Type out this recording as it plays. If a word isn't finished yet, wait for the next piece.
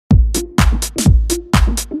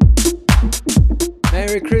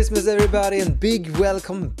Merry Christmas everybody and big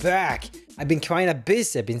welcome back! I've been kinda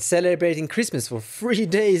busy, I've been celebrating Christmas for 3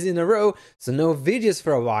 days in a row, so no videos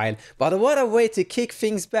for a while, but what a way to kick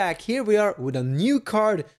things back. Here we are with a new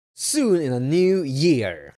card soon in a new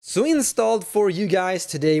year. So installed for you guys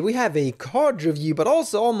today we have a card review but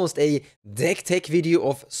also almost a deck tech video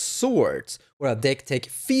of sorts, or a deck tech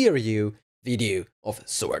theory video of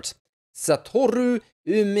sorts. Satoru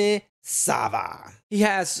Umezawa. He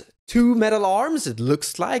has 2 metal arms, it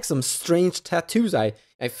looks like some strange tattoos. I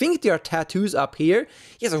think they are tattoos up here.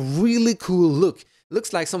 He has a really cool look.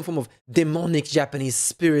 Looks like some form of demonic Japanese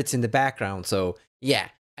spirits in the background, so yeah,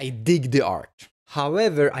 I dig the art.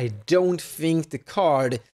 However, I don't think the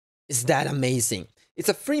card is that amazing. It's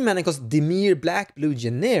a 3-mana cost dimir black-blue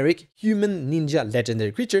generic human ninja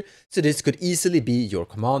legendary creature, so this could easily be your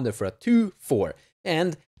commander for a 2/4.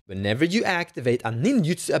 And whenever you activate a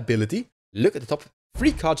ninjutsu ability, look at the top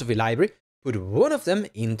 3 cards of your library, put one of them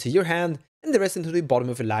into your hand and the rest into the bottom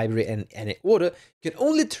of your library in any order. You can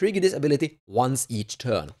only trigger this ability once each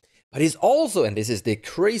turn. But he's also, and this is the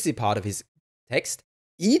crazy part of his text,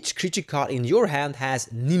 each creature card in your hand has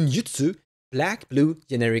ninjutsu, black, blue,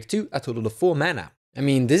 generic 2, a total of 4 mana. I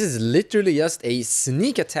mean, this is literally just a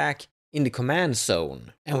sneak attack in the command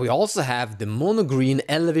zone. And we also have the mono-green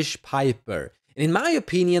Elvish Piper. And in my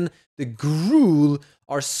opinion, the Gruul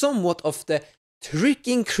are somewhat of the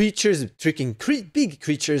tricking big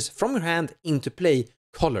creatures from your hand into play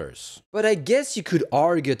colors. But I guess you could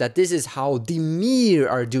argue that this is how dimir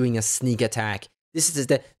are doing a sneak attack. This is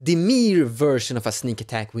the dimir version of a sneak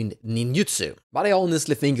attack with ninjutsu. But I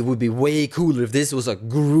honestly think it would be way cooler if this was a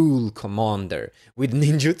Gruul commander with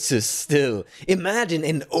ninjutsu still. Imagine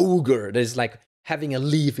an ogre that is like having a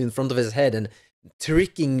leaf in front of his head and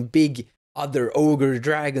tricking big other ogre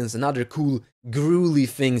dragons and other cool gruely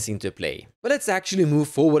things into play. But let's actually move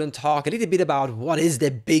forward and talk a little bit about what is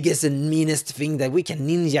the biggest and meanest thing that we can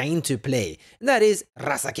ninja into play. And that is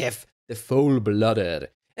Rasakef, the full-blooded.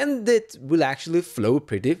 And it will actually flow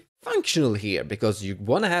pretty functional here, because you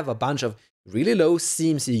want to have a bunch of really low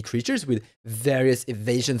CMC creatures with various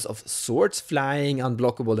evasions of sorts, flying,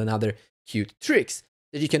 unblockable and other cute tricks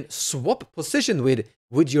that you can swap position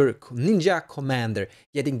with your ninja commander,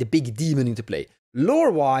 getting the big demon into play.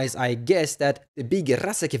 Lore-wise, I guess that the big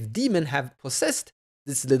Rasakef demon have possessed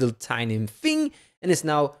this little tiny thing and is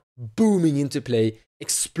now booming into play,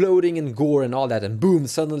 exploding in gore and all that, and boom,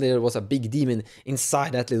 suddenly there was a big demon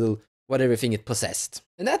inside that little whatever thing it possessed.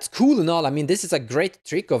 And that's cool and all. I mean, this is a great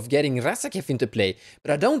trick of getting Rasakef into play,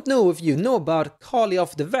 but I don't know if you know about Kali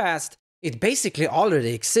of the Vast. It basically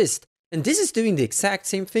already exists. And this is doing the exact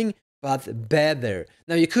same thing, but better.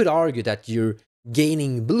 Now you could argue that you're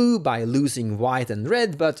gaining blue by losing white and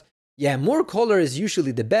red, but yeah, more color is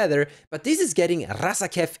usually the better, but this is getting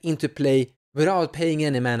Rasakef into play without paying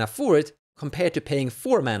any mana for it, compared to paying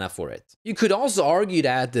 4 mana for it. You could also argue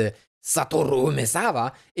that Satoru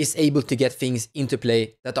Umezawa is able to get things into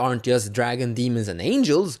play that aren't just dragon, demons and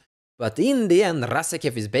angels, but in the end,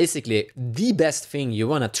 Rasakef is basically the best thing you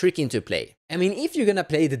wanna trick into play. I mean, if you're gonna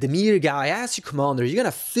play the Dimir guy as your commander, you're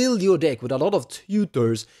gonna fill your deck with a lot of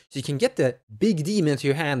tutors, so you can get the big demon into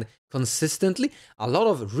your hand consistently, a lot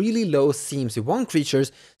of really low CMC1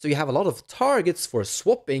 creatures, so you have a lot of targets for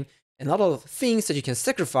swapping, and a lot of things that you can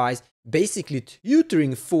sacrifice, basically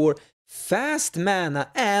tutoring for fast mana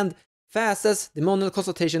and fast as Demonial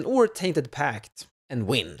Consultation or Tainted Pact, and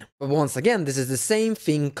win. But once again, this is the same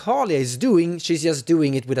thing Kalia is doing, she's just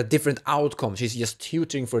doing it with a different outcome. She's just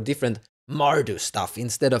tutoring for different Mardu stuff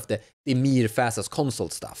instead of the Dimir fast as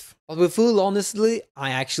consult stuff. But with full honesty,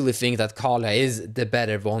 I actually think that Kalia is the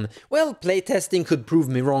better one. Well, playtesting could prove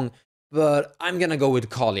me wrong, but I'm gonna go with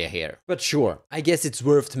Kalia here. But sure, I guess it's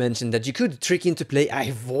worth to mention that you could trick into play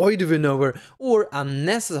a Void Winnower or a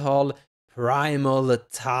Nessahal Primal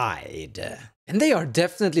Tide. And they are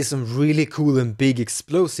definitely some really cool and big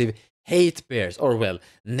explosive hate bears. Or well,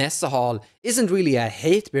 Nessahal isn't really a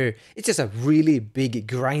hate bear, it's just a really big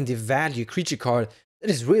grindy value creature card that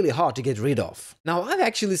is really hard to get rid of. Now, I've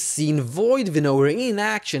actually seen Void Winnower in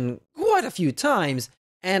action quite a few times,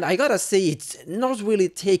 and I gotta say it's not really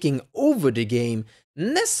taking over the game.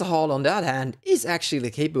 Nessahal, on the other hand, is actually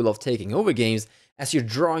capable of taking over games, as you're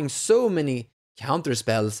drawing so many counter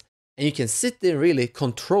spells, and you can sit there and really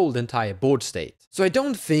control the entire board state. So I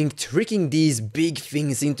don't think tricking these big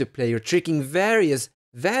things into play, or tricking various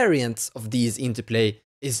variants of these into play,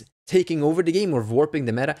 is taking over the game or warping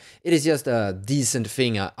the meta. It is just a decent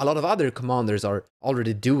thing a lot of other commanders are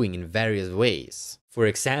already doing in various ways. For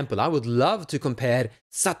example, I would love to compare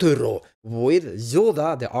Satoru with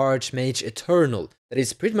Yoda the Archmage Eternal. that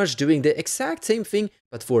is pretty much doing the exact same thing,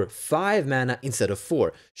 but for 5 mana instead of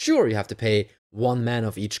 4. Sure, you have to pay 1 mana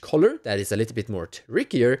of each color, that is a little bit more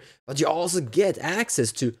trickier, but you also get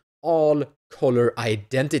access to all color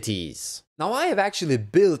identities. Now I have actually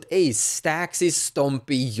built a Staxy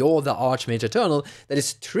Stompy Yoda Archmage Eternal that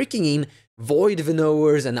is tricking in Void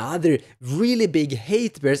Venowers and other really big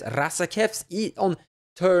hate bears, Rasakefs, on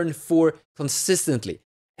turn 4 consistently.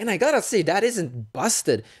 And I gotta say, that isn't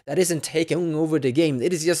busted, that isn't taking over the game,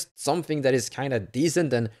 it is just something that is kinda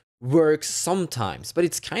decent and works sometimes, but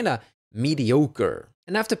it's kinda mediocre.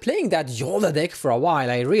 And after playing that Yoda deck for a while,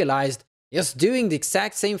 I realized just doing the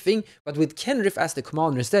exact same thing, but with Kenrith as the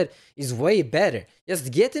commander instead, is way better. Just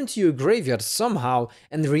get him to your graveyard somehow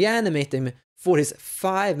and reanimate him for his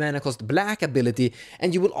 5 mana cost black ability,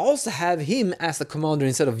 and you will also have him as the commander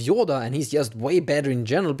instead of Yoda, and he's just way better in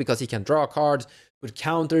general because he can draw cards, put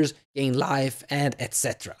counters, gain life, and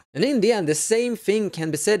etc. And in the end, the same thing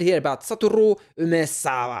can be said here about Satoru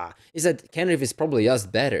Umezawa, is that Kenrith is probably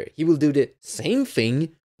just better. He will do the same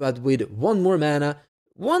thing, but with 1 more mana,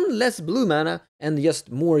 1 less blue mana, and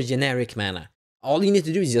just more generic mana. All you need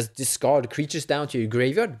to do is just discard creatures down to your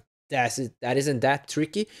graveyard. That isn't that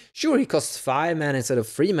tricky. Sure, he costs 5 mana instead of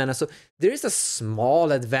 3 mana, so there is a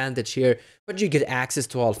small advantage here, but you get access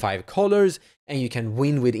to all 5 colors, and you can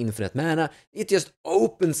win with infinite mana. It just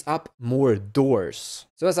opens up more doors.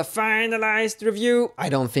 So as a finalized review, I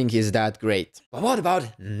don't think he's that great. But what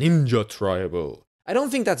about Ninja Tribal? I don't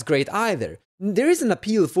think that's great either. There is an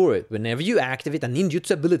appeal for it. Whenever you activate a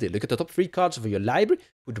ninjutsu ability, look at the top 3 cards of your library,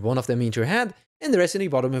 put 1 of them into your hand, and the rest in the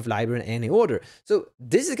bottom of library in any order. So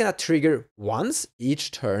this is gonna trigger once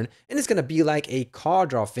each turn, and it's gonna be like a card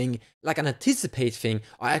draw thing, like an anticipate thing,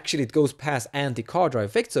 or actually it goes past anti-card draw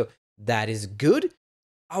effect, so that is good.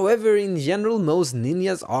 However, in general, most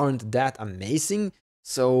ninjas aren't that amazing,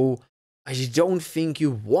 so I don't think you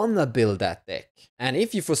wanna build that deck. And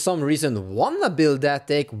if you for some reason wanna build that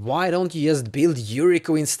deck, why don't you just build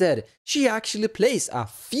Yuriko instead? She actually plays a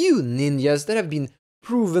few ninjas that have been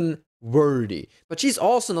proven worthy, but she's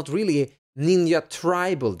also not really a ninja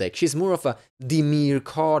tribal deck. She's more of a dimir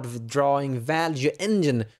card drawing value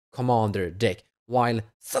engine commander deck, while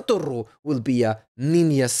Satoru will be a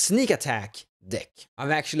ninja sneak attack deck. I've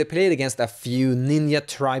actually played against a few ninja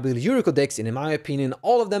tribal Yuriko decks, and in my opinion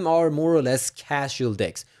all of them are more or less casual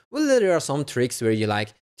decks. Well, there are some tricks where you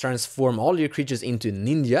like transform all your creatures into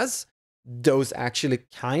ninjas. Those actually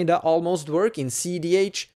kinda almost work in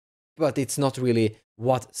cEDH, but it's not really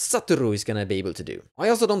what Satoru is gonna be able to do. I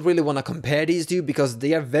also don't really want to compare these two because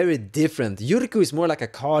they are very different. Yuriko is more like a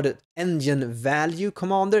card engine value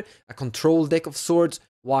commander, a control deck of sorts,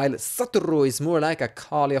 while Satoru is more like a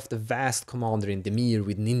Kali of the Vast commander in Dimir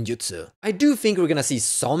with ninjutsu. I do think we're gonna see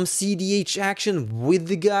some cEDH action with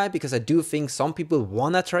the guy, because I do think some people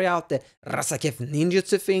wanna try out the Rasakef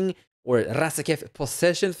ninjutsu thing, or Rasakef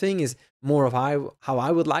possession thing is more of how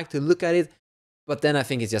I would like to look at it. But then I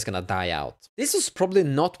think it's just gonna die out. This was probably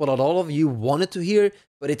not what a lot of you wanted to hear,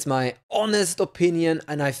 but it's my honest opinion,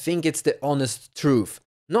 and I think it's the honest truth.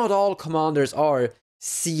 Not all commanders are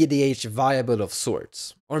cEDH viable of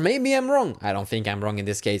sorts. Or maybe I'm wrong. I don't think I'm wrong in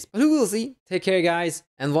this case, but who will see? Take care, guys,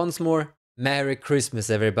 and once more, Merry Christmas,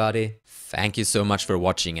 everybody. Thank you so much for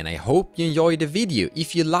watching, and I hope you enjoyed the video.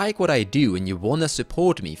 If you like what I do and you wanna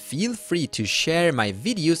support me, feel free to share my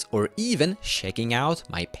videos or even checking out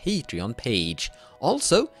my Patreon page.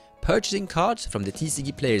 Also, purchasing cards from the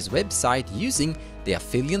TCG Players website using the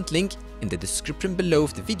affiliate link in the description below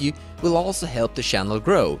of the video will also help the channel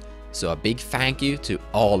grow. So a big thank you to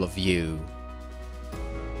all of you.